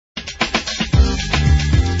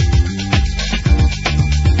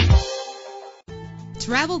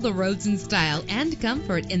Travel the roads in style and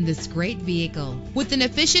comfort in this great vehicle. With an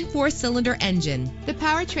efficient 4-cylinder engine, the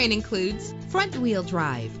powertrain includes front-wheel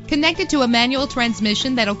drive, connected to a manual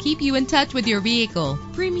transmission that'll keep you in touch with your vehicle.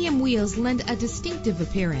 Premium wheels lend a distinctive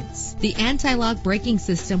appearance. The anti-lock braking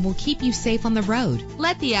system will keep you safe on the road.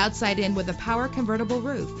 Let the outside in with a power convertible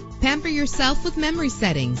roof. Pamper yourself with memory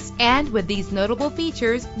settings. And with these notable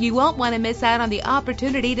features, you won't want to miss out on the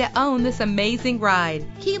opportunity to own this amazing ride.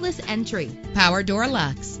 Keyless entry, power door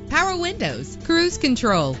locks, power windows, cruise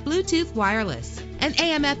control, Bluetooth wireless, an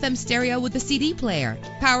AM/FM stereo with a CD player,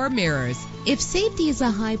 power mirrors. If safety is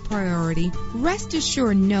a high priority, rest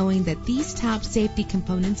assured knowing that these top safety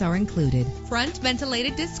components are included. Front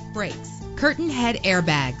ventilated disc brakes, curtain head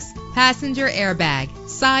airbags, passenger airbag,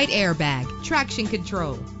 side airbag, traction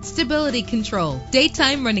control, stability control,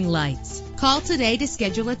 daytime running lights. Call today to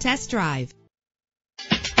schedule a test drive.